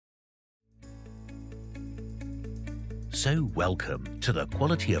So welcome to the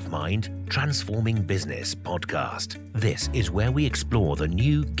Quality of Mind Transforming Business podcast. This is where we explore the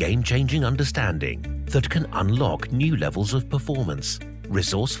new game-changing understanding that can unlock new levels of performance,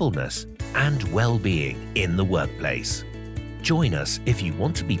 resourcefulness, and well-being in the workplace. Join us if you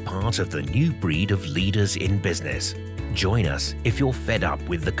want to be part of the new breed of leaders in business. Join us if you're fed up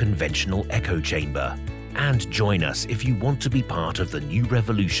with the conventional echo chamber. And join us if you want to be part of the new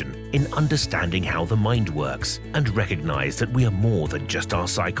revolution in understanding how the mind works and recognize that we are more than just our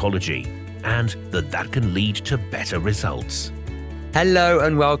psychology and that can lead to better results. Hello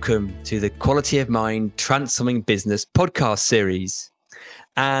and welcome to the Quality of Mind Transforming Business podcast series.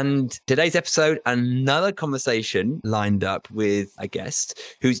 And today's episode, another conversation lined up with a guest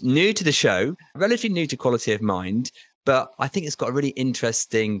who's new to the show, relatively new to Quality of Mind, but I think it's got a really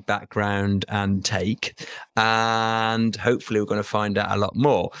interesting background and take, and hopefully we're going to find out a lot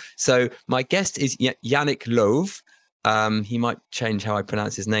more. So my guest is Yannick Love. He might change how I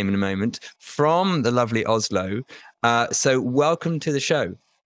pronounce his name in a moment, from the lovely Oslo. So welcome to the show.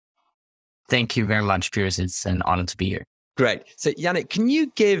 Thank you very much, Piers. It's an honor to be here. Great. So Yannick, can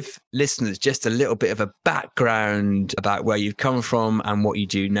you give listeners just a little bit of a background about where you've come from and what you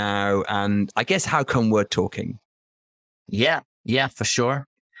do now? And I guess how come we're talking? Yeah, for sure.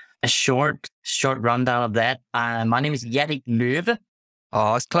 A short rundown of that. My name is Yannick Løve.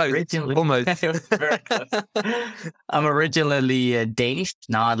 Oh, it's close. Almost. Very close. I'm originally Danish.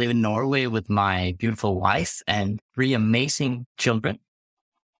 Now I live in Norway with my beautiful wife and 3 amazing children.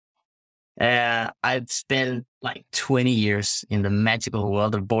 I've spent like 20 years in the magical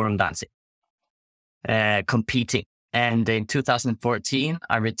world of ballroom dancing, competing. And in 2014,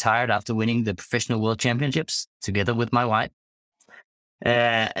 I retired after winning the professional world championships together with my wife.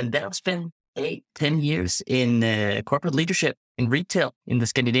 And then I've spent 8-10 years in corporate leadership in retail, in the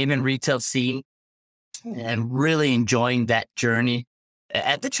Scandinavian retail scene, and really enjoying that journey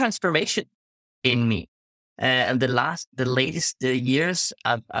and the transformation in me. And the latest years,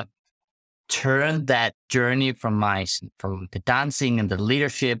 I've turned that journey from the dancing and the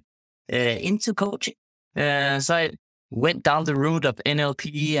leadership into coaching. So I went down the route of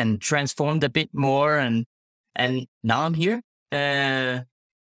NLP and transformed a bit more, and now I'm here,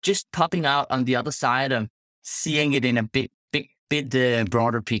 just popping out on the other side of seeing it in a bit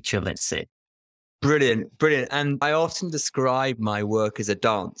broader picture, let's say. Brilliant. And I often describe my work as a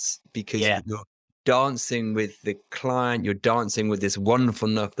dance because you're dancing with the client, you're dancing with this wonderful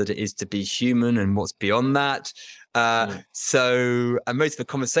enough that it is to be human and what's beyond that. So most of the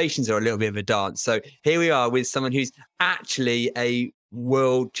conversations are a little bit of a dance. So here we are with someone who's actually a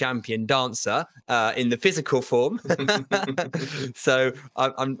world champion dancer in the physical form. So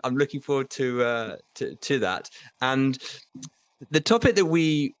I'm looking forward to that. And the topic that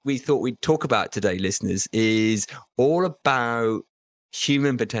we thought we'd talk about today, listeners, is all about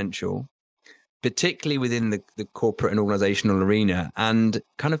human potential, particularly within the corporate and organizational arena, and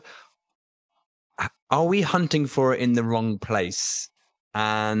kind of, are we hunting for it in the wrong place?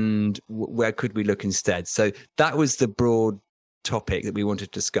 And where could we look instead? So that was the broad topic that we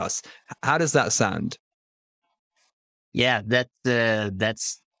wanted to discuss. How does that sound? Yeah,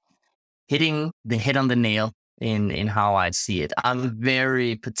 that's hitting the head on the nail in how I see it. I'm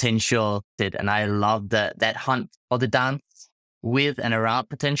very potential, and I love that hunt or the dance with and around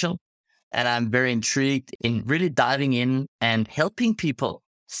potential. And I'm very intrigued in really diving in and helping people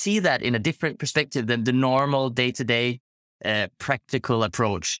see that in a different perspective than the normal day-to-day practical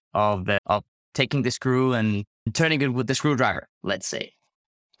approach of taking the screw and turning it with the screwdriver, let's say.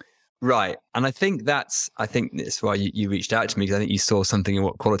 Right. And I think that's why you reached out to me, because I think you saw something in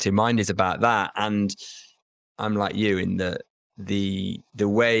what Quality of Mind is about that. And I'm like you in the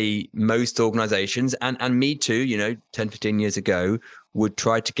way most organizations and me too, 10, 15 years ago, would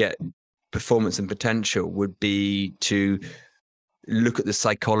try to get performance and potential would be to look at the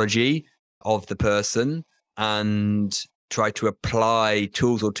psychology of the person and try to apply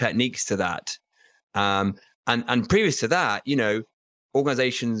tools or techniques to that. And previous to that,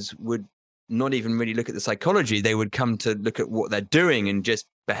 organizations would not even really look at the psychology. They would come to look at what they're doing and just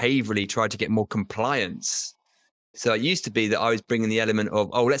behaviorally try to get more compliance. So it used to be that I was bringing the element of,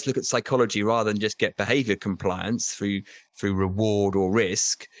 let's look at psychology rather than just get behavior compliance through reward or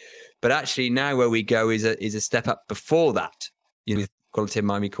risk. But actually now where we go is a step up before that. With Quality of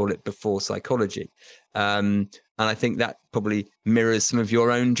Mind, we call it before psychology. And I think that probably mirrors some of your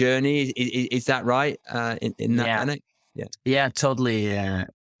own journey. Is that right? In that manner? Yeah, totally.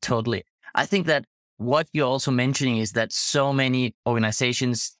 I think that what you're also mentioning is that so many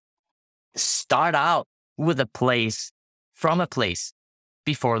organizations start out from a place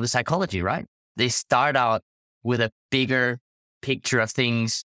before the psychology, right? They start out with a bigger picture of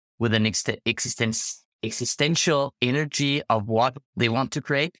things, with an existential energy of what they want to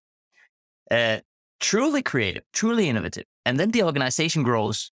create. Truly creative, truly innovative. And then the organization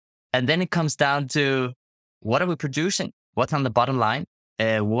grows. And then it comes down to, what are we producing? What's on the bottom line?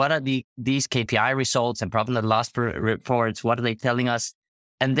 What are these KPI results and profit and loss reports? What are they telling us?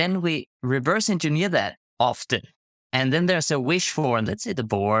 And then we reverse engineer that often. And then there's a wish for, and let's say the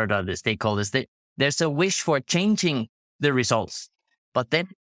board or the stakeholders, there's a wish for changing the results. But then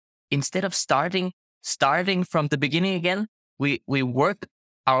instead of starting from the beginning again, we work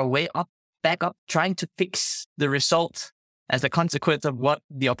our way back up, trying to fix the result as a consequence of what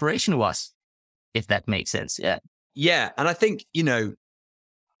the operation was, if that makes sense. Yeah. Yeah. And I think, and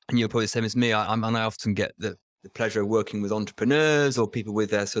you're probably the same as me, I often get the pleasure of working with entrepreneurs or people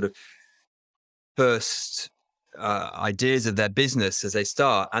with their sort of first ideas of their business as they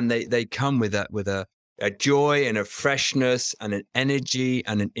start. And they come with a joy and a freshness and an energy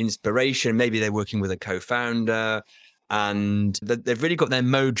and an inspiration. Maybe they're working with a co-founder, and they've really got their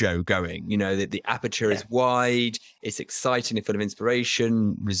mojo going. The aperture is wide, it's exciting, it's full of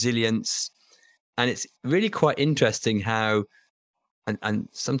inspiration, resilience. And it's really quite interesting how, and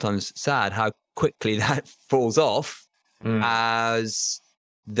sometimes sad, how quickly that falls off as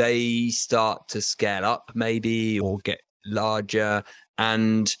they start to scale up maybe or get larger.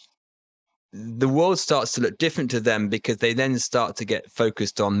 And the world starts to look different to them because they then start to get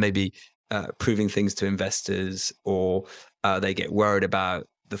focused on maybe proving things to investors, or they get worried about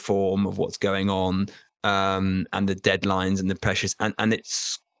the form of what's going on and the deadlines and the pressures, and it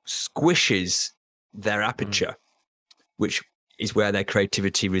squishes their aperture, which is where their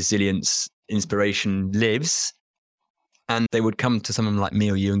creativity, resilience, inspiration lives. And they would come to someone like me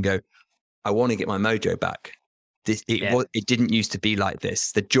or you and go, I want to get my mojo back. It didn't used to be like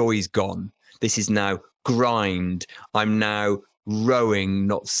this. The joy's gone. This is now grind. I'm now rowing,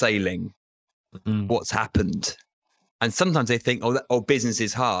 not sailing. What's happened? And sometimes they think, business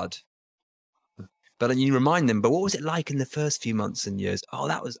is hard. But then you remind them, but what was it like in the first few months and years? Oh,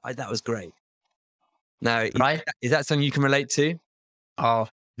 that was great. Now, right? Is that something you can relate to? Oh,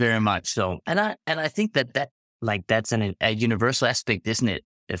 very much so. And I think that's a universal aspect, isn't it?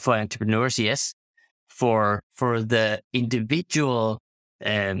 For entrepreneurs, yes. For the individual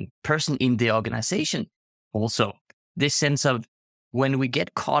person in the organization, also this sense of when we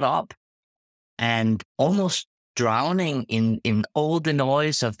get caught up and almost drowning in all the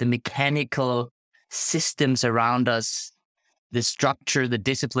noise of the mechanical systems around us, the structure, the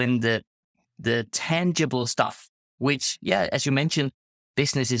discipline, the tangible stuff, which, as you mentioned,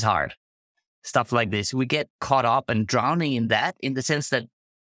 business is hard. Stuff like this. We get caught up and drowning in that, in the sense that,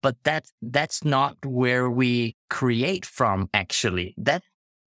 but that's not where we create from, actually. That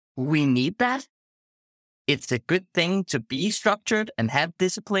we need that. It's a good thing to be structured and have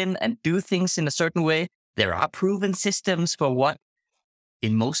discipline and do things in a certain way. There are proven systems for what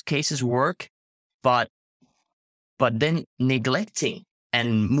in most cases work, but then neglecting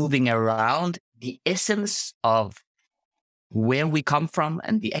and moving around the essence of where we come from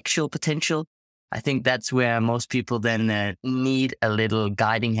and the actual potential, I think that's where most people then need a little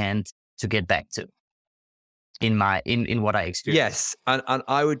guiding hand to get back to. In what I experienced. Yes, and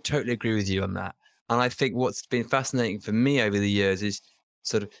I would totally agree with you on that. And I think what's been fascinating for me over the years is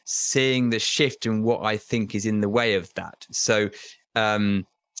sort of seeing the shift in what I think is in the way of that. So, as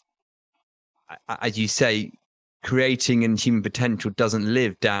you say, creating and human potential doesn't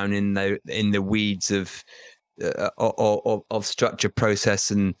live down in the weeds of structure,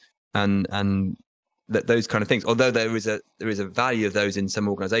 process, and those kind of things. Although there is a value of those in some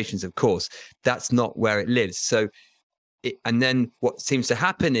organizations, of course, that's not where it lives. So, and then what seems to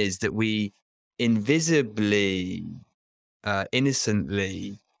happen is that we invisibly,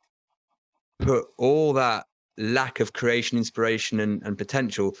 innocently put all that lack of creation, inspiration, and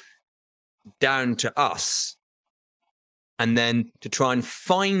potential down to us. And then to try and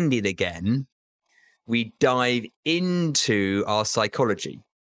find it again, we dive into our psychology.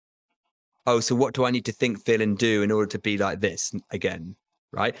 Oh, so what do I need to think, feel, and do in order to be like this again?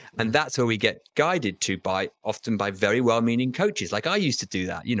 Right. And that's where we get guided to often by very well-meaning coaches. Like I used to do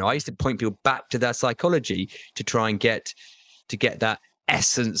that. I used to point people back to their psychology to try and get that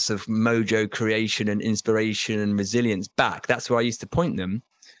essence of mojo, creation, and inspiration and resilience back. That's where I used to point them.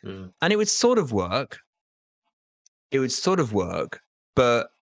 And it would sort of work. But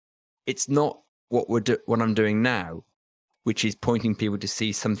it's not what I'm doing now, which is pointing people to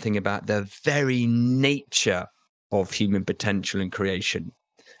see something about the very nature of human potential and creation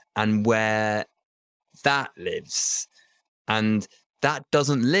and where that lives. And that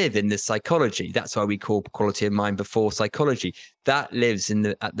doesn't live in the psychology. That's why we call quality of mind before psychology. That lives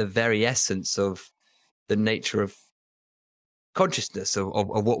at the very essence of the nature of consciousness, of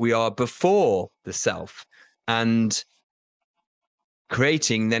what we are before the self. And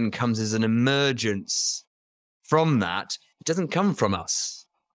creating then comes as an emergence from that. It doesn't come from us,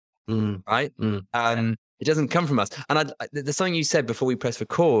 right? It doesn't come from us. And there's something you said before we press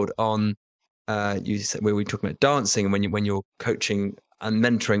record on, you said, where we were talking about dancing, and when you're coaching and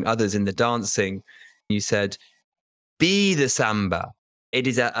mentoring others in the dancing, you said, be the samba. It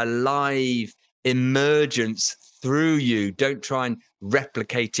is a live emergence through you. Don't try and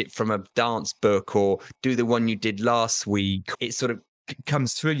replicate it from a dance book or do the one you did last week. It sort of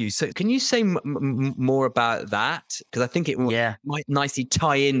comes through you. So can you say more about that? Because I think it might nicely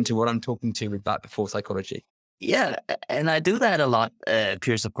tie into what I'm talking to about before psychology. Yeah, and I do that a lot,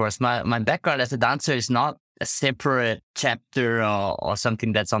 Piers, of course. My background as a dancer is not a separate chapter or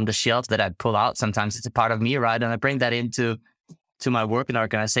something that's on the shelf that I pull out. Sometimes it's a part of me, right? And I bring that into my work in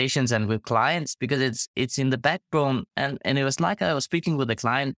organizations and with clients because it's in the backbone. And it was like I was speaking with a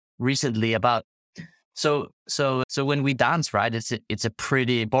client recently about, so when we dance, right, it's a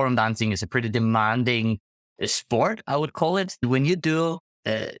pretty, ballroom dancing is a pretty demanding sport, I would call it. When you do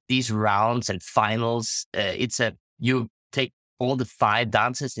these rounds and finals, you take all the 5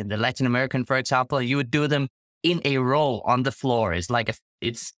 dances in the Latin American, for example, you would do them in a row on the floor. It's like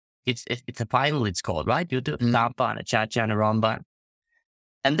it's a final, it's called, right? You do a samba and a cha-cha and a rumba.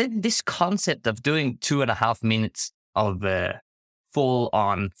 And then this concept of doing 2.5 minutes of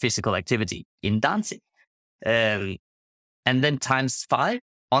full-on physical activity in dancing, and then times 5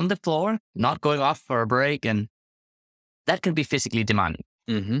 on the floor, not going off for a break, and that can be physically demanding.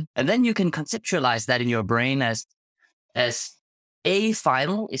 And then you can conceptualize that in your brain as a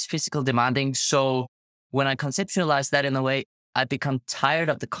final is physical demanding. So when I conceptualize that in a way, I become tired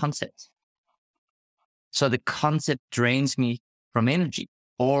of the concept. So the concept drains me from energy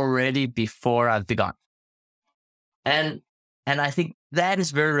already before I've begun. And I think that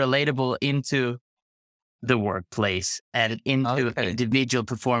is very relatable into the workplace and into individual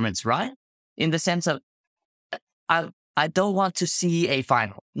performance, right? In the sense of, I don't want to see a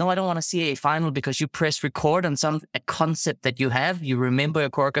final. No, I don't want to see a final because you press record on a concept that you have. You remember a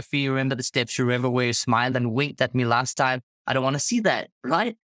choreography, you remember the steps, you remember where you smiled and winked at me last time. I don't want to see that,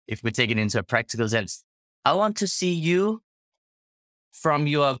 right? If we take it into a practical sense, I want to see you from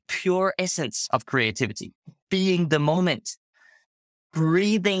your pure essence of creativity, being the moment,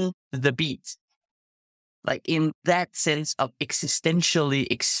 breathing the beat. Like in that sense of existentially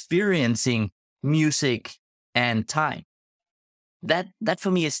experiencing music and time. That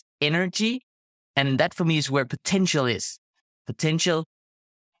for me is energy, and that for me is where potential is. Potential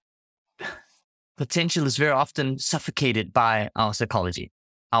is very often suffocated by our psychology,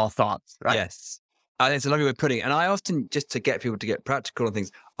 our thoughts, right? Yes. I think it's a lovely way of putting it. And I often, just to get people to get practical on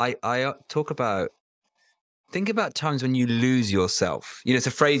things, I think about times when you lose yourself. You know, it's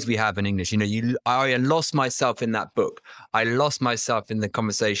a phrase we have in English. You know, I lost myself in that book. I lost myself in the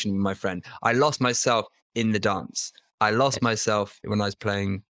conversation with my friend. I lost myself in the dance. I lost myself when I was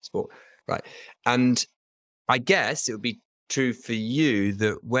playing sport, right? And I guess it would be true for you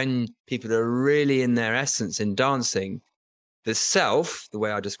that when people are really in their essence in dancing, the self, the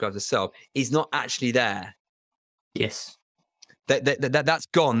way I describe the self, is not actually there. Yes. That's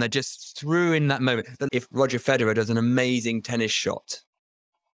gone. They're just through in that moment. If Roger Federer does an amazing tennis shot,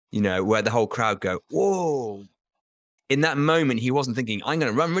 you know, where the whole crowd go, whoa. In that moment, he wasn't thinking, I'm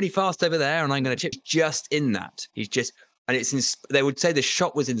going to run really fast over there and I'm going to chip. Just in that. He's just, and they would say the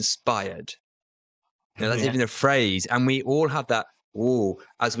shot was inspired. You know, that's even a phrase. And we all have that,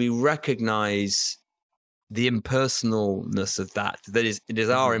 as we recognize the impersonalness of that. It is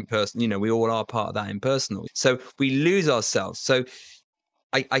our impersonal, you know, we all are part of that impersonal. So we lose ourselves. So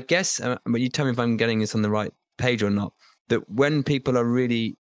I guess, but you tell me if I'm getting this on the right page or not, that when people are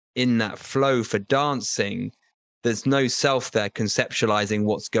really in that flow for dancing, there's no self there conceptualizing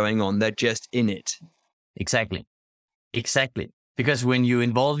what's going on. They're just in it. Exactly. Because when you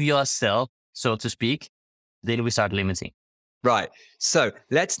involve yourself, so to speak, then we start limiting. Right. So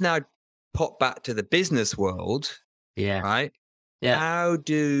let's now pop back to the business world. Yeah. Right. Yeah.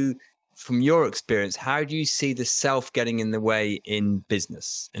 From your experience, how do you see the self getting in the way in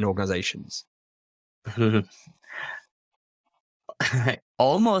business, in organizations?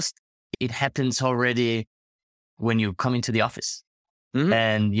 Almost it happens already when you come into the office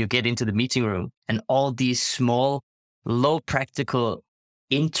and you get into the meeting room and all these small, low practical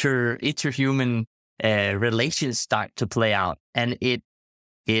interhuman relations start to play out. And it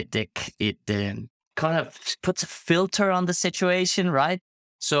kind of puts a filter on the situation, right?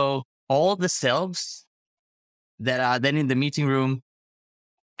 So all the selves that are then in the meeting room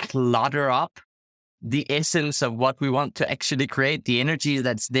clutter up the essence of what we want to actually create, the energy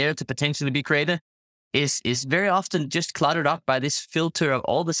that's there to potentially be created, is very often just cluttered up by this filter of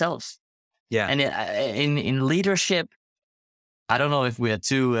all the selves. Yeah. And in leadership, I don't know if we are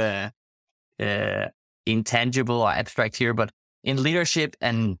too intangible or abstract here, but in leadership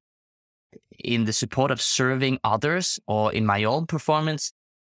and in the support of serving others or in my own performance,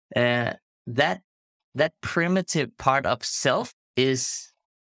 that primitive part of self is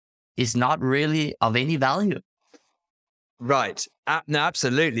not really of any value. Right. No,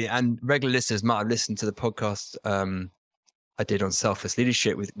 absolutely. And regular listeners might have listened to the podcast I did on selfless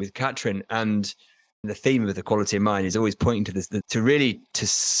leadership with Katrin, and the theme of the quality of mind is always pointing to this, that to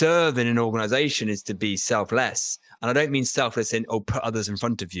serve in an organization is to be selfless. And I don't mean selfless in, put others in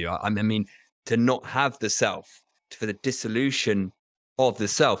front of you. I mean, to not have the self, for the dissolution of the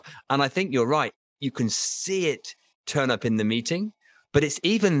self. And I think you're right. You can see it turn up in the meeting, but it's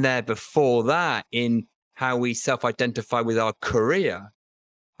even there before that in how we self-identify with our career.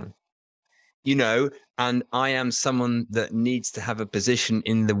 You know, and I am someone that needs to have a position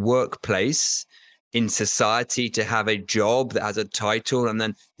in the workplace, in society, to have a job that has a title. And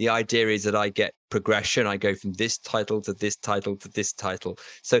then the idea is that I get progression. I go from this title to this title to this title.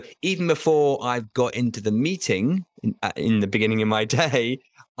 So even before I've got into the meeting in the beginning of my day,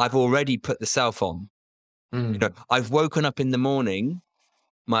 I've already put the self on. You know, I've woken up in the morning,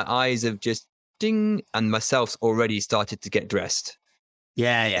 my eyes have just ding, and myself's already started to get dressed.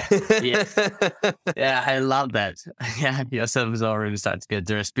 Yeah. Yeah, I love that. Yeah, yourself is already starting to get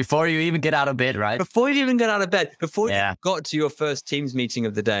dressed before you even get out of bed, right? Before you even get out of bed, before you got to your first Teams meeting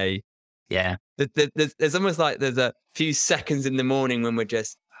of the day. Yeah. There's almost like there's a few seconds in the morning when we're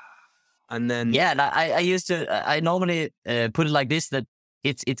just, and then. Yeah, and I normally put it like this, that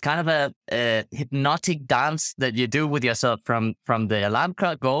it's kind of a hypnotic dance that you do with yourself from the alarm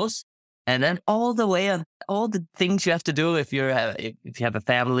clock goes, and then all the way on all the things you have to do. If you have a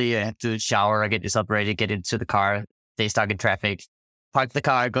family, you have to shower, get yourself ready, get into the car, stay stuck in traffic, park the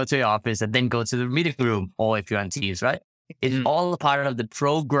car, go to your office, and then go to the meeting room. Or if you're on Teams, right? It's all a part of the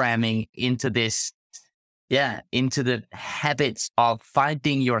programming into this, into the habits of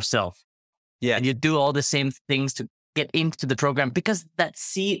finding yourself. Yeah, and you do all the same things to get into the program because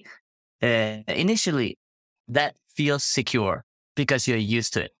initially that feels secure because you're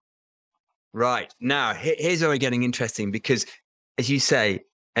used to it. Right. Now, here's where we're getting interesting because, as you say,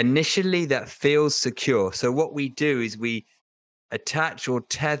 initially that feels secure. So what we do is we attach or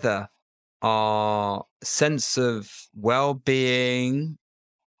tether our sense of well-being,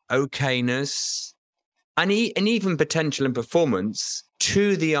 okayness, and even potential and performance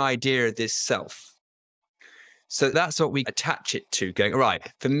to the idea of this self. So that's what we attach it to, going, all right,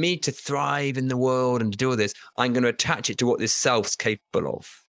 for me to thrive in the world and to do all this, I'm going to attach it to what this self's capable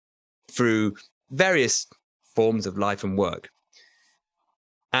of through various forms of life and work.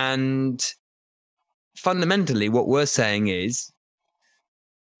 And fundamentally, what we're saying is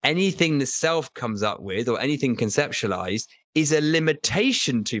anything the self comes up with or anything conceptualized is a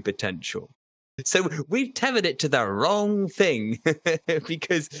limitation to potential. So we've tethered it to the wrong thing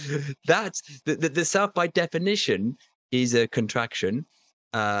because that's the self by definition is a contraction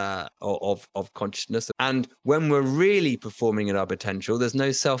of consciousness. And when we're really performing at our potential, there's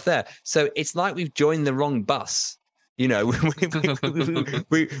no self there. So it's like we've joined the wrong bus. You know,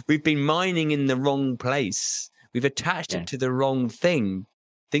 we've been mining in the wrong place. We've attached it to the wrong thing,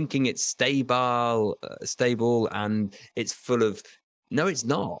 thinking it's stable, and it's full of, no, it's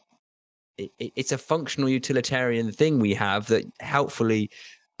not. It's a functional utilitarian thing we have that helpfully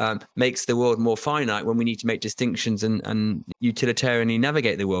makes the world more finite when we need to make distinctions and utilitarianly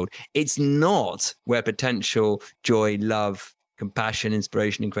navigate the world. It's not where potential, joy, love, compassion,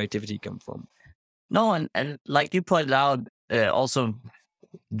 inspiration, and creativity come from. No, and like you pointed out, also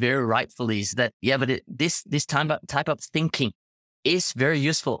very rightfully, is that but this type of thinking is very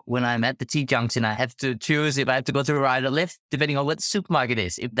useful when I'm at the T-junction. I have to choose if I have to go to the right or left, depending on what the supermarket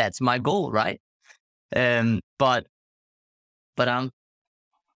is, if that's my goal, right? But I'm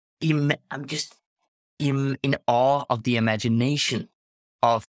just in awe of the imagination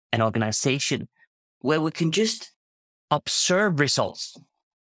of an organization where we can just observe results.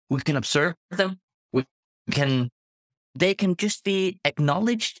 We can observe them. They can just be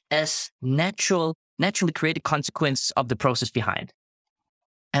acknowledged as naturally created consequence of the process behind,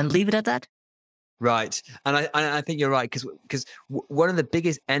 and leave it at that. Right, and I think you're right because one of the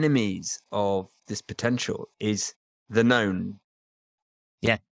biggest enemies of this potential is the known.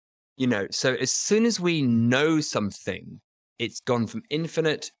 Yeah, So as soon as we know something, it's gone from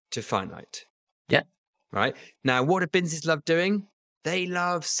infinite to finite. Yeah. Right. Now, what do businesses love doing? They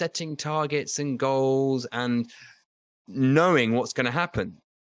love setting targets and goals and knowing what's going to happen.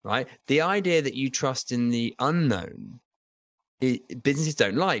 Right. The idea that you trust in the unknown, businesses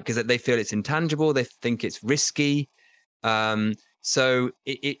don't like, because they feel it's intangible. They think it's risky. So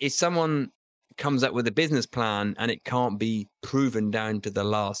if someone comes up with a business plan and it can't be proven down to the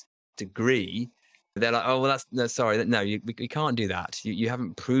last degree, they're like, oh, well, we can't do that. You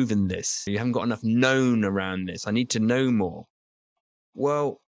haven't proven this. You haven't got enough known around this. I need to know more.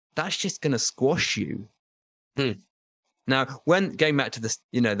 Well, that's just going to squash you. Now, when going back to the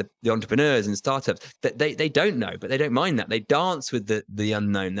entrepreneurs and startups, they don't know, but they don't mind that. They dance with the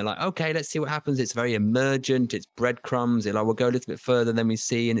unknown. They're like, okay, let's see what happens. It's very emergent. It's breadcrumbs. They're like, we'll go a little bit further than we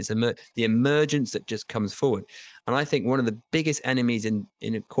see, and it's the emergence that just comes forward. And I think one of the biggest enemies in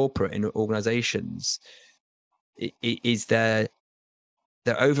corporate, in organizations, is their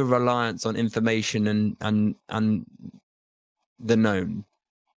over reliance on information and the known.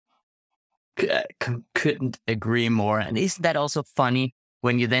 Couldn't agree more. And isn't that also funny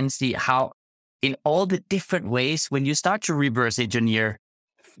when you then see how in all the different ways, when you start to reverse engineer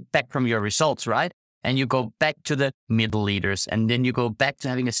back from your results, right? And you go back to the middle leaders, and then you go back to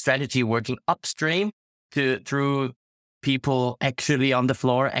having a strategy working upstream through people actually on the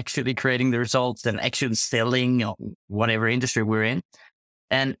floor, actually creating the results and actually selling, or whatever industry we're in.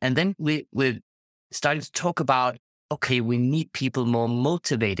 And then we started to talk about, okay, we need people more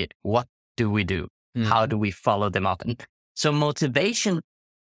motivated. What do we do? How do we follow them up? And so motivation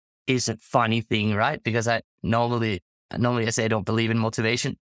is a funny thing, right? Because I normally I say I don't believe in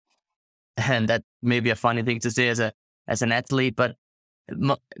motivation, and that may be a funny thing to say as an athlete. But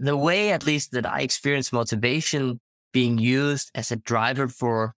the way, at least, that I experience motivation being used as a driver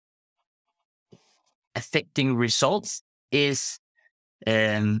for affecting results is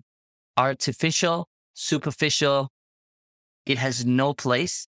artificial, superficial. It has no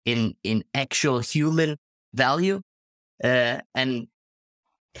place in actual human value. And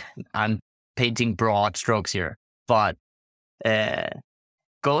I'm painting broad strokes here, but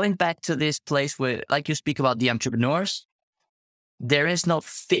going back to this place where, like you speak about the entrepreneurs, there is no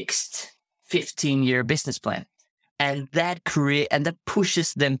fixed 15-year business plan. And that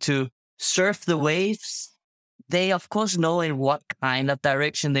pushes them to surf the waves. They, of course, know in what kind of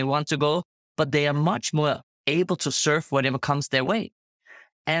direction they want to go, but they are much more able to surf whatever comes their way.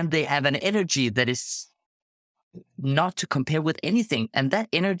 And they have an energy that is not to compare with anything. And that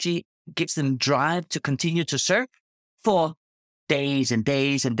energy gives them drive to continue to surf for days and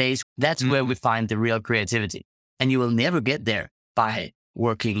days and days. That's where we find the real creativity. And you will never get there by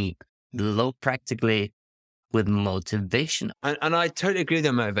working low practically with motivation. And I totally agree with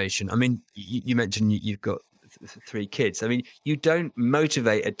that motivation. I mean, you mentioned you've got 3 kids. I mean, you don't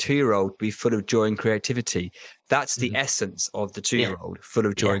motivate a 2-year-old to be full of joy and creativity. That's the essence of the 2-year-old, full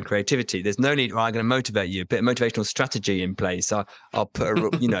of joy and creativity. There's no need, I'm going to motivate you, a bit of motivational strategy in place. I'll put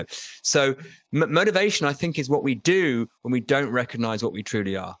So motivation, I think, is what we do when we don't recognize what we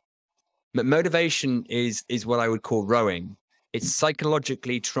truly are. But motivation is what I would call rowing. It's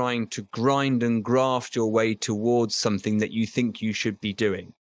psychologically trying to grind and graft your way towards something that you think you should be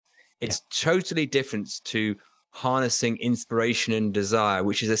doing. It's totally different to harnessing inspiration and desire,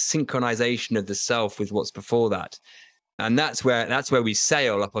 which is a synchronization of the self with what's before that. And that's where we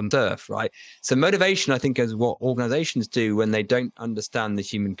sail up on surf, right? So motivation, I think, is what organizations do when they don't understand the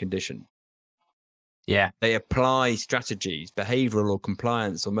human condition. Yeah. They apply strategies, behavioral or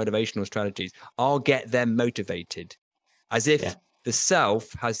compliance or motivational strategies. I'll get them motivated, as if the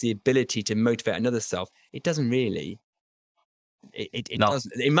self has the ability to motivate another self. It doesn't really. It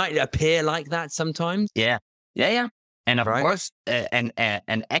doesn't. It might appear like that sometimes. Yeah. And of course, an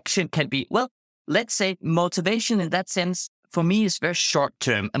action can be, well, let's say motivation in that sense, for me, is very short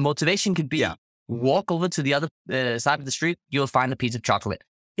term. And motivation could be walk over to the other side of the street, you'll find a piece of chocolate.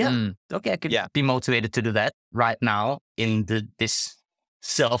 Yeah. Okay, I could be motivated to do that right now in this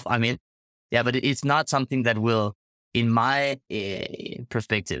self I'm in. Yeah, but it's not something that will, in my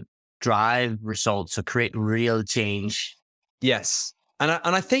perspective, drive results or create real change. Yes. And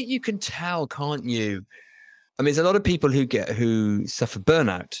I think you can tell, can't you? I mean, there's a lot of people who suffer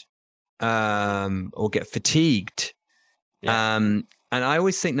burnout or get fatigued. Yeah. And I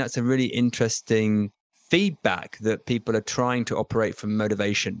always think that's a really interesting feedback that people are trying to operate from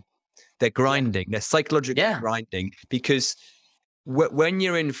motivation. They're grinding, they're psychologically grinding, because when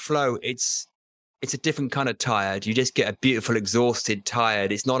you're in flow, it's a different kind of tired. You just get a beautiful, exhausted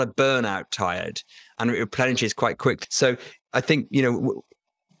tired. It's not a burnout tired, and it replenishes quite quick. So I think,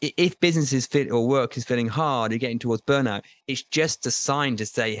 if businesses fit or work is feeling hard, you're getting towards burnout, it's just a sign to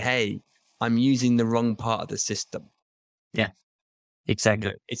say, hey, I'm using the wrong part of the system. Yeah,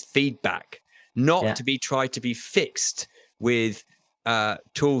 exactly. It's feedback, not to be tried to be fixed with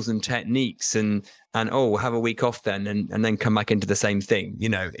tools and techniques and we'll have a week off then and then come back into the same thing.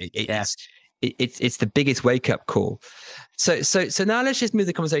 It's the biggest wake up call. So now let's just move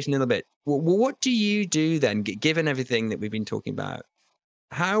the conversation a little bit. Well, what do you do then, given everything that we've been talking about?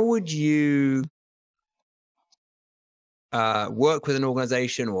 How would you work with an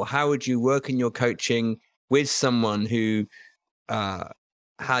organization, or how would you work in your coaching with someone who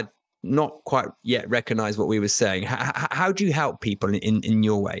had not quite yet recognized what we were saying? How do you help people in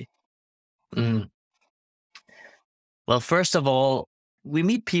your way? Well, first of all, we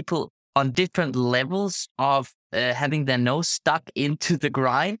meet people on different levels of having their nose stuck into the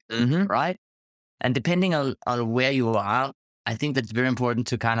grind, right? And depending on where you are, I think that's very important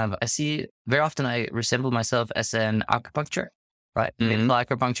to I see very often I resemble myself as an acupuncture, right?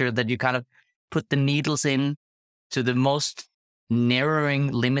 Acupuncture, that you kind of put the needles in to the most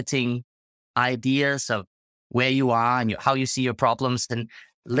narrowing, limiting ideas of where you are and how you see your problems, and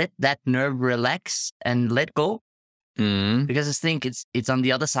let that nerve relax and let go. Because I think it's on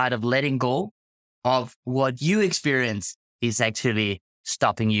the other side of letting go of what you experience is actually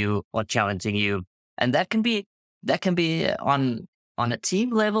stopping you or challenging you. And that can be on a team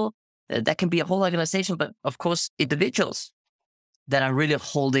level, that can be a whole organization, but of course individuals that are really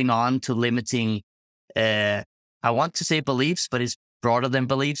holding on to limiting, I want to say beliefs, but it's broader than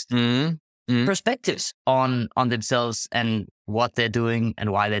beliefs, perspectives on themselves and what they're doing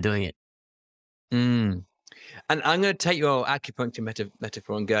and why they're doing it. And I'm going to take your acupuncture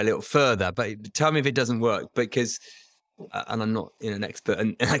metaphor and go a little further, but tell me if it doesn't work, because, and I'm not an expert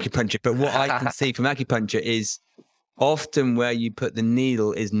in acupuncture, but what I can see from acupuncture is often where you put the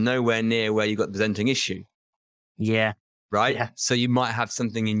needle is nowhere near where you got the presenting issue. Yeah. Right. Yeah. So you might have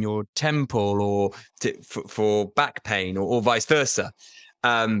something in your temple or for back pain or vice versa,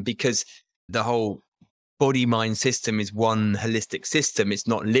 because the whole body mind system is one holistic system. It's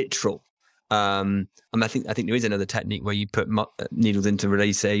not literal. I think there is another technique where you put needles in to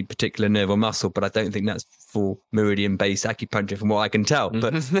release a particular nerve or muscle, but I don't think that's for meridian-based acupuncture, from what I can tell.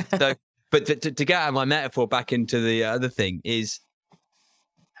 But to get out of my metaphor back into the other thing is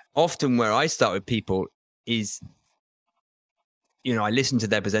often where I start with people is, I listen to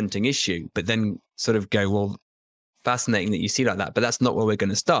their presenting issue, but then sort of go, well, fascinating that you see like that, but that's not where we're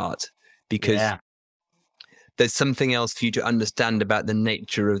going to start, because there's something else for you to understand about the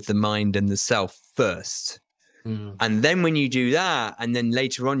nature of the mind and the self first. And then when you do that, and then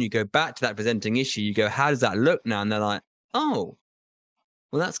later on you go back to that presenting issue, you go, how does that look now? And they're like, oh,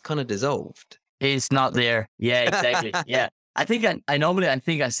 well, that's kind of dissolved. It's not there. Yeah, exactly. Yeah. I think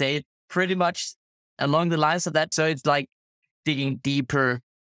I say it pretty much along the lines of that. So it's like digging deeper.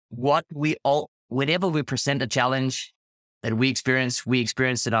 Whenever we present a challenge that we experience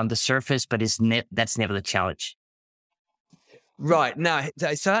it on the surface, but that's never the challenge. Right. Now,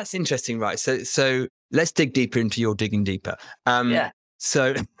 so that's interesting, right? So let's dig deeper into your digging deeper.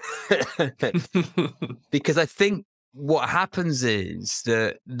 So, because I think what happens is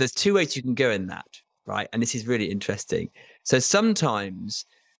that there's two ways you can go in that, right? And this is really interesting. So sometimes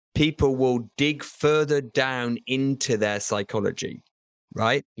people will dig further down into their psychology,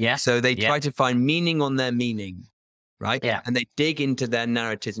 right? Yeah. So they try to find meaning on their meaning, right? Yeah. And they dig into their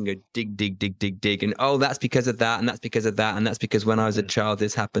narratives and go dig. And, oh, that's because of that. And that's because of that. And that's because when I was a child,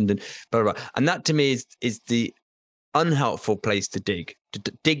 this happened, and blah, blah, blah. And that to me is the unhelpful place to dig. To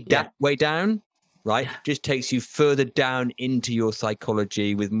dig that way down, right? Just takes you further down into your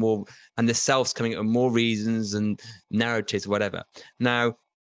psychology with more, and the self's coming up with more reasons and narratives, whatever. Now,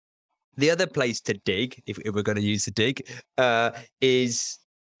 the other place to dig, if we're going to use the dig, is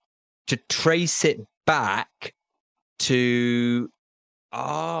to trace it back to,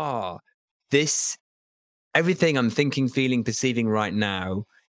 everything I'm thinking, feeling, perceiving right now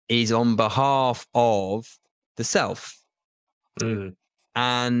is on behalf of the self.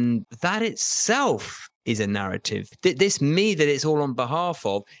 And that itself is a narrative. This me that it's all on behalf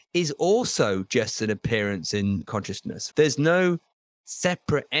of is also just an appearance in consciousness. There's no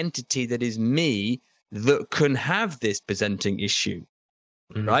separate entity that is me that can have this presenting issue,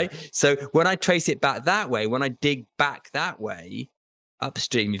 right? So when I trace it back that way, when I dig back that way,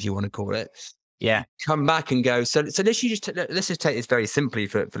 upstream, if you want to call it, come back and go. So let's just take this very simply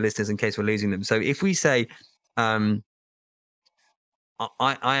for listeners in case we're losing them. So if we say, I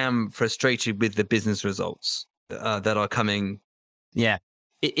am frustrated with the business results that are coming. Yeah.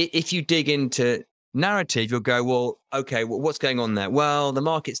 If you dig into narrative, you'll go, well, okay, well, what's going on there? Well, the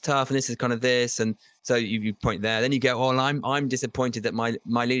market's tough and this is kind of this. And so you point there. Then you go, oh, I'm disappointed that my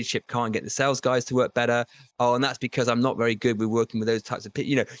leadership can't get the sales guys to work better. Oh, and that's because I'm not very good with working with those types of people.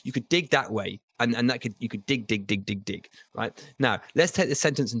 You know, you could dig that way, and you could dig. Right now, let's take the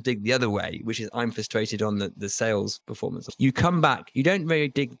sentence and dig the other way, which is I'm frustrated on the sales performance. You come back. You don't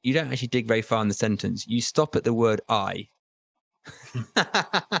actually dig very far in the sentence. You stop at the word I.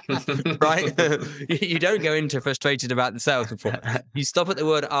 Right? You don't go into frustrated about the sales performance. You stop at the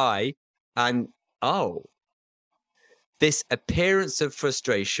word I, and this appearance of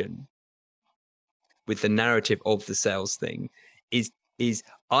frustration with the narrative of the sales thing is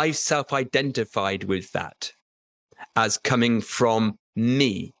I've self-identified with that as coming from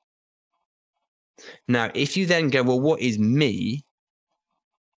me. Now, if you then go, well, what is me?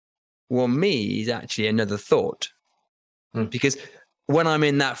 Well, me is actually another thought. Because when I'm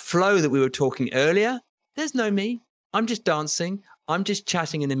in that flow that we were talking earlier, there's no me. I'm just dancing. I'm just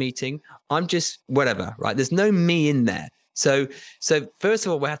chatting in the meeting. I'm just whatever, right? There's no me in there. So first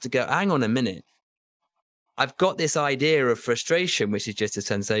of all, we have to go, hang on a minute. I've got this idea of frustration, which is just a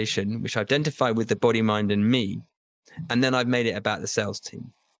sensation, which I identify with the body, mind, and me. And then I've made it about the sales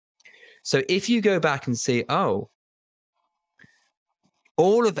team. So if you go back and see, all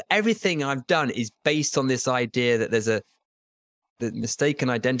of everything I've done is based on this idea that there's the mistaken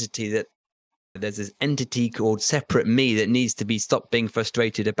identity, that there's this entity called separate me that needs to be stopped being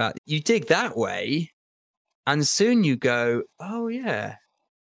frustrated about. You dig that way, and soon you go, oh yeah,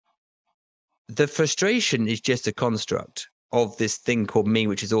 the frustration is just a construct of this thing called me,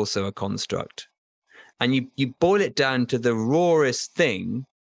 which is also a construct. And you boil it down to the rawest thing,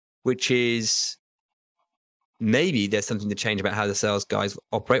 which is maybe there's something to change about how the sales guys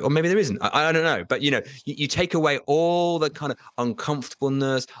operate, or maybe there isn't. I don't know. But, you take away all the kind of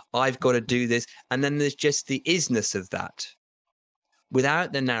uncomfortableness, I've got to do this. And then there's just the isness of that.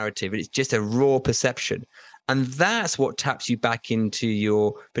 Without the narrative, it's just a raw perception. And that's what taps you back into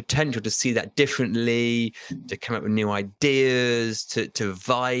your potential to see that differently, to come up with new ideas, to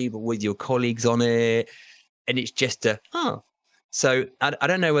vibe with your colleagues on it. And it's just So I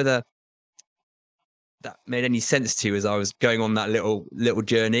don't know whether that made any sense to you as I was going on that little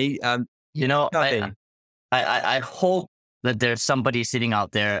journey. I hope that there's somebody sitting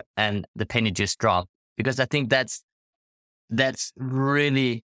out there and the penny just dropped, because I think that's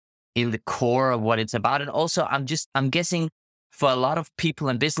really in the core of what it's about. And also I'm guessing for a lot of people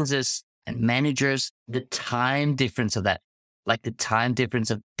and businesses and managers, the time difference of that, like the time difference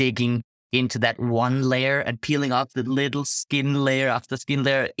of digging into that one layer and peeling off the little skin layer after skin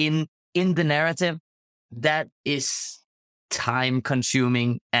layer in the narrative, that is time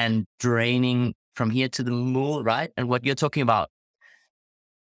consuming and draining from here to the moon, right? And what you're talking about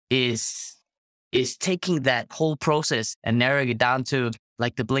is taking that whole process and narrowing it down to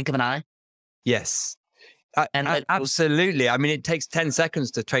like the blink of an eye. Yes. Absolutely. I mean, it takes 10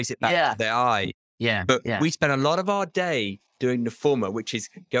 seconds to trace it back to the eye. Yeah. But we spend a lot of our day doing the former, which is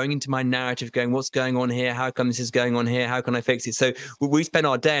going into my narrative, going, what's going on here? How come this is going on here? How can I fix it? So we spend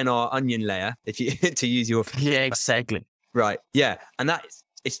our day in our onion layer, if you to use your yeah, exactly. Right. Yeah. And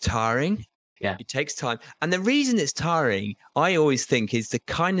it's tiring. Yeah. It takes time. And the reason it's tiring, I always think, is the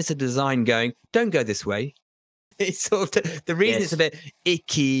kindness of design going, don't go this way. It's sort of the reason it's a bit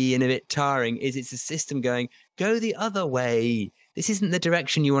icky and a bit tiring is it's a system going, go the other way. This isn't the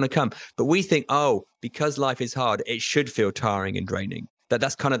direction you want to come. But we think, because life is hard, it should feel tiring and draining.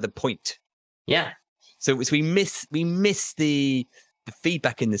 That's kind of the point. Yeah. So we miss the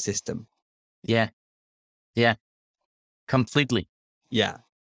feedback in the system. Yeah. Yeah. Completely. Yeah.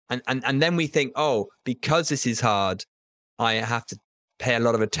 And then we think, because this is hard, I have to pay a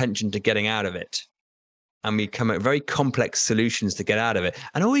lot of attention to getting out of it. And we come up with very complex solutions to get out of it.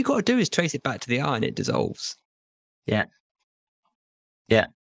 And all you've got to do is trace it back to the eye and it dissolves. Yeah. Yeah.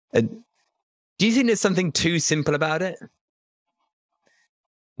 Do you think there's something too simple about it?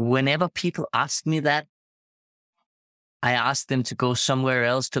 Whenever people ask me that, I ask them to go somewhere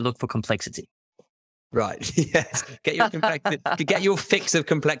else to look for complexity. Right. Yes. Get your fix of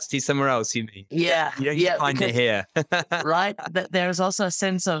complexity somewhere else, you mean? Yeah. You don't find it here. Right. There's also a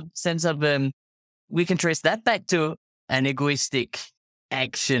sense of we can trace that back to an egoistic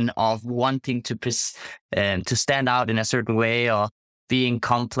action of wanting to stand out in a certain way, or being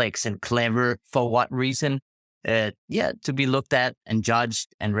complex and clever for what reason? To be looked at and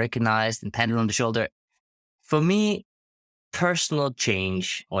judged and recognized and patted on the shoulder. For me, personal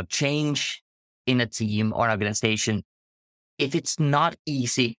change or change in a team or an organization, if it's not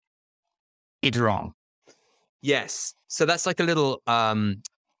easy, it's wrong. Yes. So that's like a little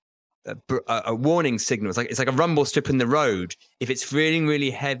a warning signal. It's like a rumble strip in the road. If it's feeling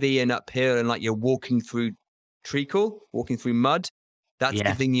really heavy and uphill and like you're walking through treacle, walking through mud, that's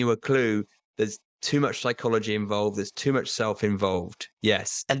giving you a clue. There's too much psychology involved. There's too much self involved.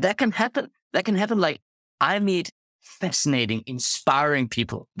 Yes. And that can happen. Like, I meet fascinating, inspiring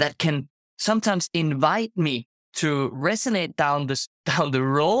people that can sometimes invite me to resonate down the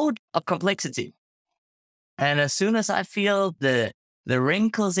road of complexity. And as soon as I feel the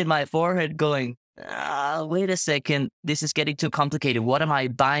wrinkles in my forehead going, wait a second, this is getting too complicated. What am I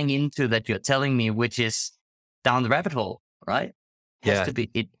buying into that you're telling me, which is down the rabbit hole, right?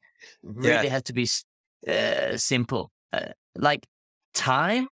 It really has to be simple. Like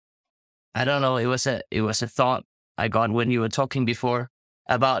time, I don't know. It was a thought I got when you were talking before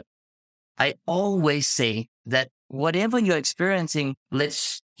about, I always say that whatever you're experiencing,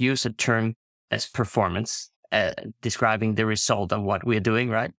 let's use a term as performance, describing the result of what we're doing,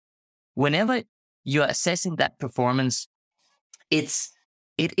 right? Whenever you're assessing that performance, it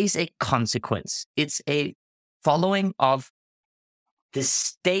is a consequence. It's a following of the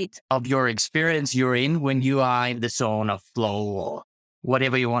state of your experience you're in when you are in the zone of flow or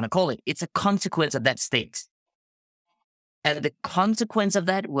whatever you want to call it. It's a consequence of that state. And the consequence of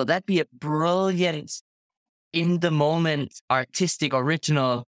that, will that be a brilliant, in the moment, artistic,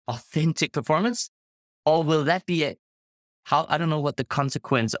 original, authentic performance? Or will that be I don't know what the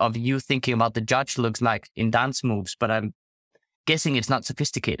consequence of you thinking about the judge looks like in dance moves, but I'm guessing it's not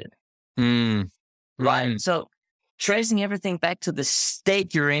sophisticated. Right. So tracing everything back to the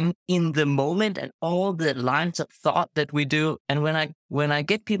state you're in the moment and all the lines of thought that we do. And when I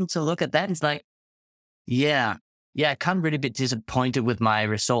get people to look at that, it's like, I can't really be disappointed with my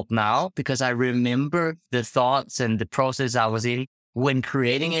result now because I remember the thoughts and the process I was in when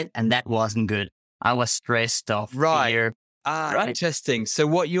creating it. And that wasn't good. I was stressed off. Fear. Right. Interesting. So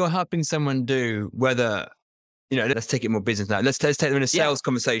what you're helping someone do, whether, let's take it more business now. Let's take them in a sales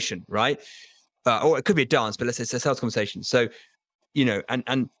conversation, right? Or it could be a dance, but let's say it's a sales conversation. So,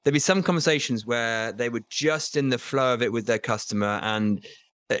 and there'd be some conversations where they were just in the flow of it with their customer and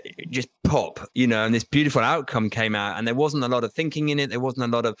just pop, and this beautiful outcome came out and there wasn't a lot of thinking in it. There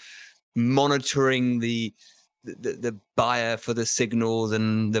wasn't a lot of monitoring the buyer for the signals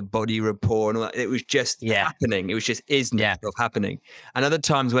and the body rapport and all that. It was just happening. It was just happening. And other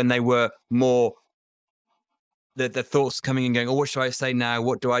times when they were more the thoughts coming and going, what should I say now?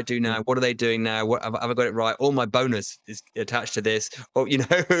 What do I do now? What are they doing now? What have I got it right? All my bonus is attached to this, or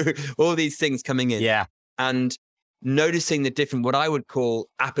all these things coming in. Yeah. And noticing the different, what I would call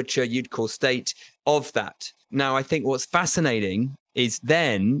aperture, you'd call state of that. Now, I think what's fascinating is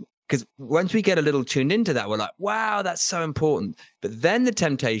then, because once we get a little tuned into that, we're like, wow, that's so important. But then the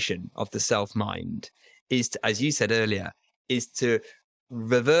temptation of the self-mind is to, as you said earlier, is to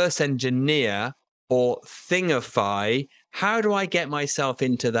reverse engineer or thingify. How do I get myself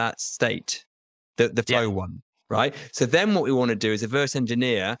into that state? The flow one, right? So then what we want to do is reverse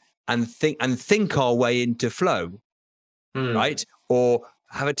engineer and think our way into flow, right? Or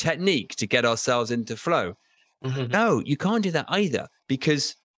have a technique to get ourselves into flow. No, you can't do that either,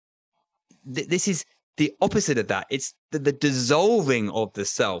 because this is the opposite of that. It's the dissolving of the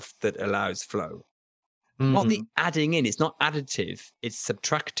self that allows flow, not the adding in. It's not additive, it's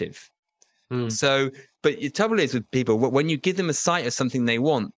subtractive. So, but the trouble is with people, when you give them a sight of something they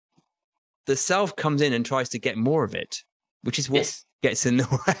want, the self comes in and tries to get more of it, which is what gets in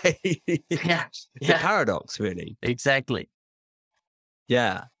the way. It's a paradox, really. Exactly.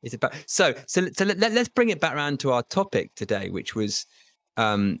 Yeah, it's about so let's bring it back around to our topic today, which was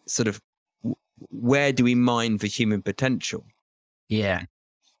sort of where do we mine for human potential? Yeah.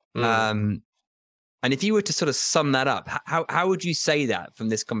 And if you were to sort of sum that up, how would you say that from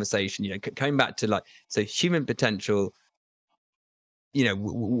this conversation? Coming back to so human potential.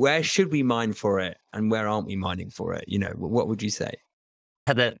 Where should we mine for it, and where aren't we mining for it? What would you say?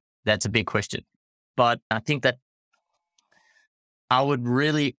 That's a big question, but I think that I would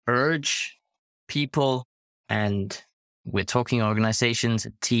really urge people, and we're talking organizations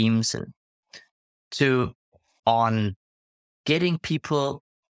and teams, and on getting people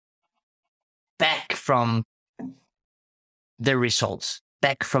back from the results,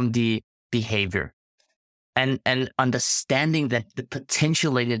 back from the behavior, and understanding that the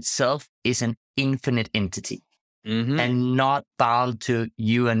potential in itself is an infinite entity and not bound to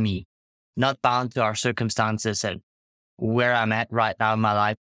you and me, not bound to our circumstances and where I'm at right now in my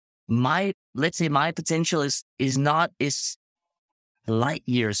life. Let's say my potential is light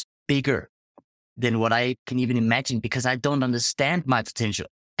years bigger than what I can even imagine, because I don't understand my potential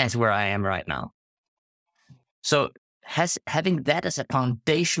as where I am right now. So having that as a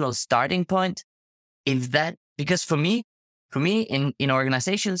foundational starting point, because for me in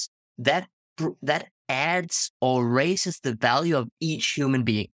organizations, that adds or raises the value of each human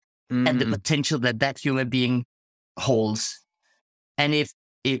being and the potential that human being holds. And if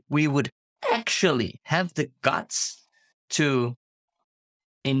we would actually have the guts to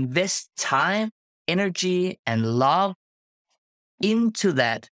invest time, energy, and love into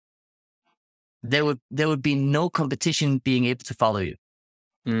that, there would be no competition being able to follow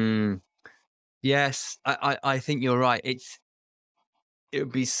you. Yes, I think you're right. It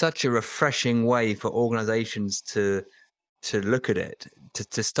would be such a refreshing way for organizations to look at it,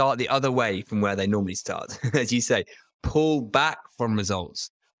 to start the other way from where they normally start. As you say, pull back from results,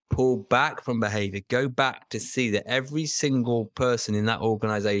 pull back from behavior, go back to see that every single person in that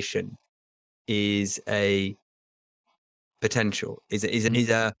organization is a potential, is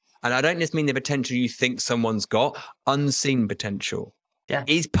a, and I don't just mean the potential you think someone's got, unseen potential. Yeah,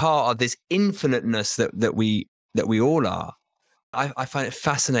 is part of this infiniteness that we all are. I find it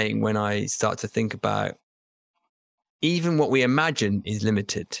fascinating when I start to think about even what we imagine is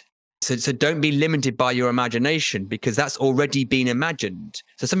limited. So don't be limited by your imagination, because that's already been imagined.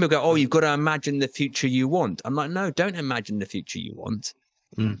 So some people go, oh, you've got to imagine the future you want. I'm like, no, don't imagine the future you want.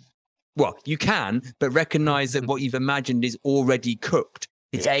 Well, you can, but recognize that what you've imagined is already cooked.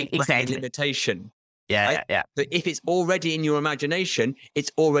 It's exactly. Limitation. Yeah. But if it's already in your imagination, it's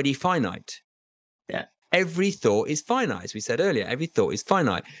already finite. Yeah. Every thought is finite, as we said earlier. Every thought is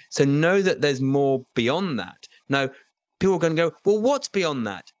finite. So know that there's more beyond that. Now, people are going to go, well, what's beyond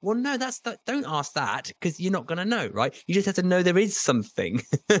that? Well, no, don't ask that, because you're not going to know, right? You just have to know there is something.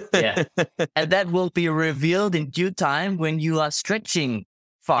 Yeah. And that will be revealed in due time when you are stretching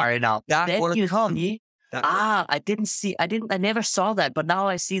far enough. Then you tell me, I never saw that, but now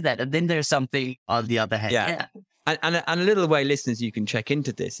I see that. And then there's something on the other hand. Yeah. And a little way, listeners, you can check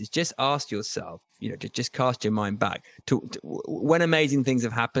into this is just ask yourself, just cast your mind back to when amazing things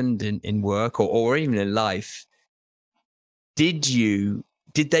have happened in work or even in life. Did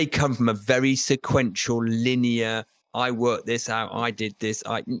they come from a very sequential, linear, I worked this out, I did this?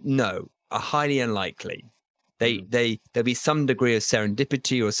 No, highly unlikely. There'll be some degree of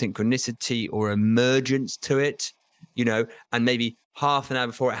serendipity or synchronicity or emergence to it, and maybe half an hour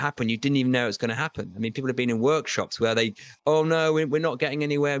before it happened, you didn't even know it was going to happen. I mean, people have been in workshops where oh no, we're not getting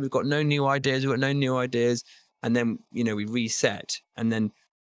anywhere. We've got no new ideas. And then, we reset and then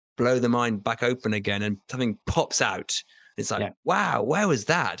blow the mind back open again and something pops out. It's like, wow, where was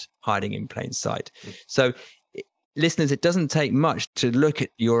that hiding in plain sight? So listeners, it doesn't take much to look at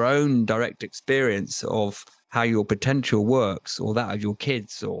your own direct experience of how your potential works, or that of your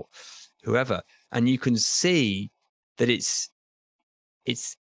kids or whoever. And you can see that it's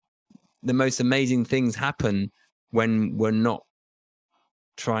the most amazing things happen when we're not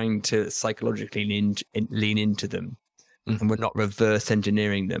trying to psychologically lean into them, and we're not reverse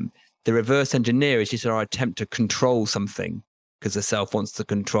engineering them. The reverse engineer is just our attempt to control something because the self wants to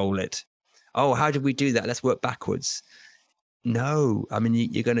control it. Oh, how did we do that? Let's work backwards. No, I mean,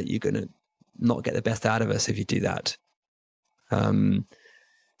 you're gonna not get the best out of us if you do that. But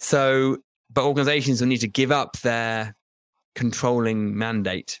organizations will need to give up their controlling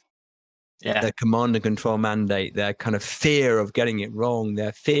mandate, their command and control mandate, their kind of fear of getting it wrong,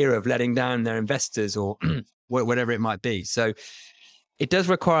 their fear of letting down their investors or whatever it might be. So it does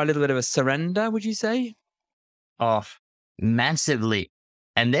require a little bit of a surrender, would you say? Oh, massively.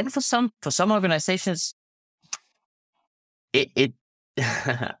 And then for some organizations, it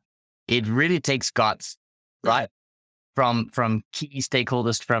it really takes guts, right? From key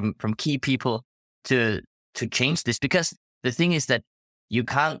stakeholders, from key people to change this, because the thing is that you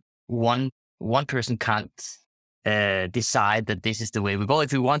can't one person can't decide that this is the way we go.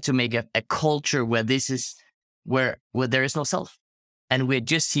 If we want to make a culture where this is where there is no self, and we're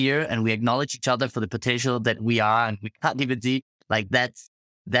just here and we acknowledge each other for the potential that we are, and we can't even see, like that's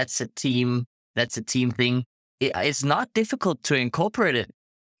a team thing. It's not difficult to incorporate it.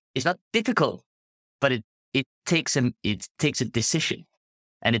 It's not difficult, but it takes a decision,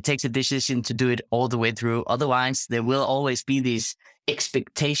 and it takes a decision to do it all the way through. Otherwise, there will always be these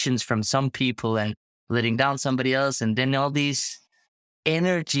expectations from some people and letting down somebody else, and then all these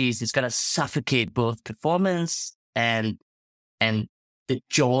energies. It's gonna suffocate both performance and the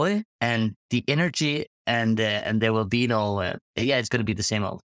joy and the energy, and there will be no. It's gonna be the same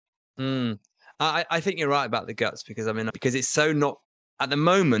old. I think you're right about the guts, because it's so not at the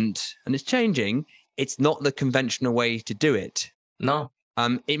moment, and it's changing. It's not the conventional way to do it. No.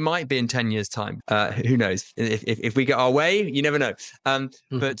 It might be in 10 years' time. Who knows? If we get our way, you never know.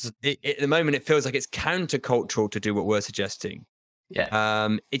 But at the moment, it feels like it's countercultural to do what we're suggesting.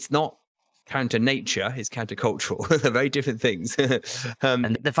 Yeah. It's not counter nature, it's countercultural. They're very different things.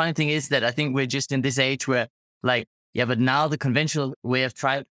 And the funny thing is that I think we're just in this age where, like, yeah, but now the conventional way of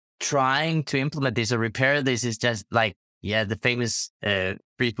trying to implement this or repair this is just like, yeah, the famous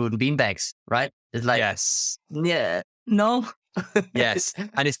free food and beanbags, right? It's like, yes. Yeah, no. Yes.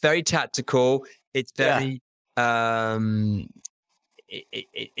 And it's very tactical. It's very,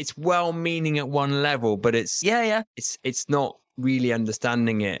 it's well-meaning at one level, but it's not really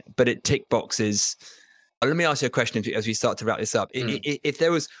understanding it, but it tick boxes. Let me ask you a question as we start to wrap this up. If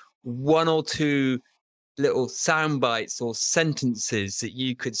there was one or two little sound bites or sentences that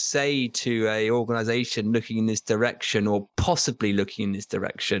you could say to a organization looking in this direction, or possibly looking in this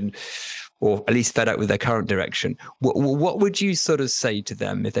direction, or at least fed up with their current direction, what would you sort of say to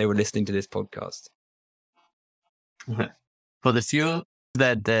them if they were listening to this podcast? For the few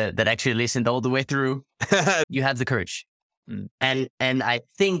that actually listened all the way through, you have the courage. And I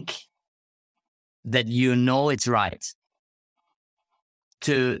think that it's right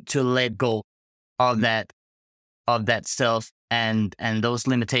to let go of that self and those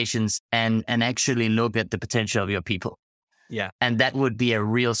limitations and actually look at the potential of your people. Yeah. And that would be a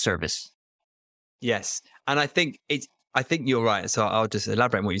real service. Yes. And I think you're right. So I'll just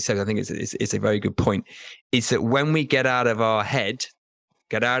elaborate on what you said. I think it's a very good point. It's that when we get out of our head,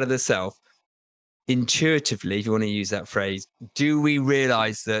 get out of the self, intuitively, if you want to use that phrase, do we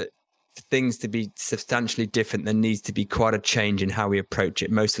realize that for things to be substantially different, there needs to be quite a change in how we approach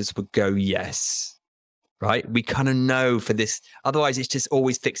it? Most of us would go, yes. Right? We kind of know for this. Otherwise, it's just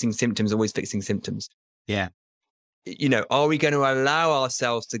always fixing symptoms. Yeah. You know, are we going to allow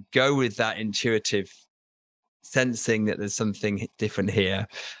ourselves to go with that intuitive sensing that there's something different here?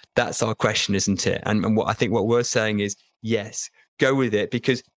 That's our question, isn't it? And what we're saying is, yes, go with it,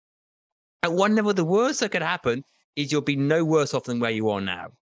 because at one level, the worst that could happen is you'll be no worse off than where you are now.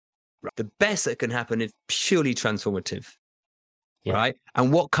 Right? The best that can happen is purely transformative, right?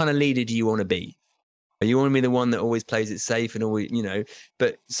 And what kind of leader do you want to be? You want to be the one that always plays it safe and always,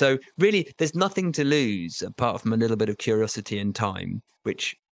 but so really there's nothing to lose apart from a little bit of curiosity and time,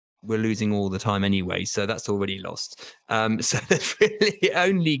 which we're losing all the time anyway. So that's already lost. So there's really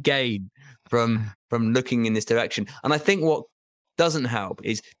only gain from looking in this direction. And I think what doesn't help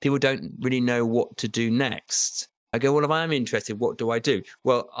is people don't really know what to do next. I go, well, if I am interested, what do I do?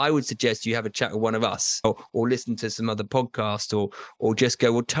 Well, I would suggest you have a chat with one of us or listen to some other podcast or just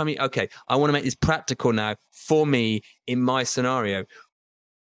go, well, tell me, okay, I want to make this practical now for me in my scenario.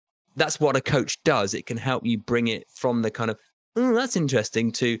 That's what a coach does. It can help you bring it from the kind of, oh, that's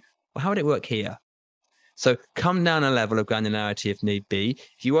interesting to, well, how would it work here? So come down a level of granularity if need be.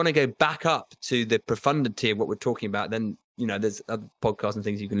 If you want to go back up to the profundity of what we're talking about, then there's other podcasts and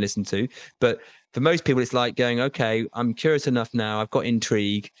things you can listen to. But for most people, it's like going, okay, I'm curious enough now. I've got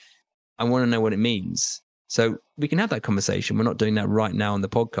intrigue. I want to know what it means. So we can have that conversation. We're not doing that right now on the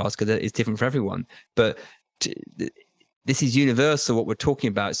podcast because it's different for everyone. But this is universal, what we're talking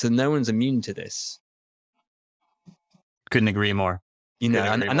about. So no one's immune to this. Couldn't agree more. And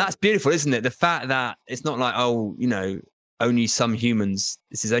that's beautiful, isn't it? The fact that it's not like, only some humans.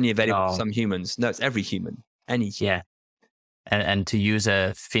 This is only available for some humans. No, it's every human. Any human. Yeah. And to use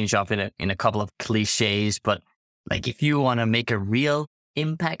a finish off in a couple of cliches, but like if you want to make a real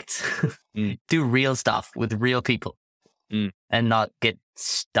impact, do real stuff with real people and not get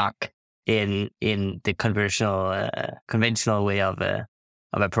stuck in the conventional way of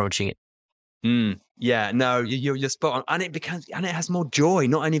approaching it. Yeah, no, you're spot on, and it has more joy.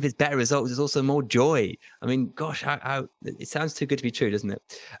 Not only of its better results, there's also more joy. I mean, gosh, how it sounds too good to be true, doesn't it?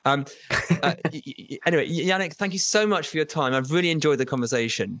 Anyway, Yannick, thank you so much for your time. I've really enjoyed the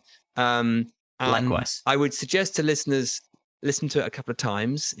conversation. Likewise, I would suggest to listeners listen to it a couple of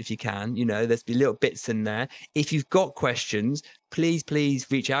times if you can. There's be little bits in there. If you've got questions, please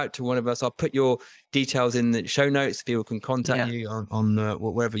reach out to one of us. I'll put your details in the show notes. People can contact you on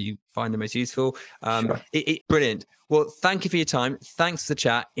wherever you find the most useful. Sure. Brilliant. Well, thank you for your time. Thanks for the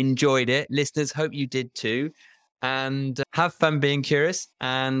chat. Enjoyed it. Listeners, hope you did too. And have fun being curious,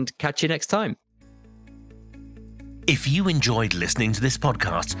 and catch you next time. If you enjoyed listening to this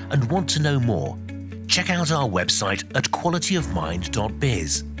podcast and want to know more, check out our website at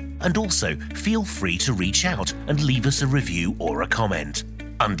qualityofmind.biz. And also feel free to reach out and leave us a review or a comment.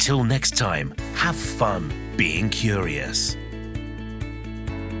 Until next time, have fun being curious.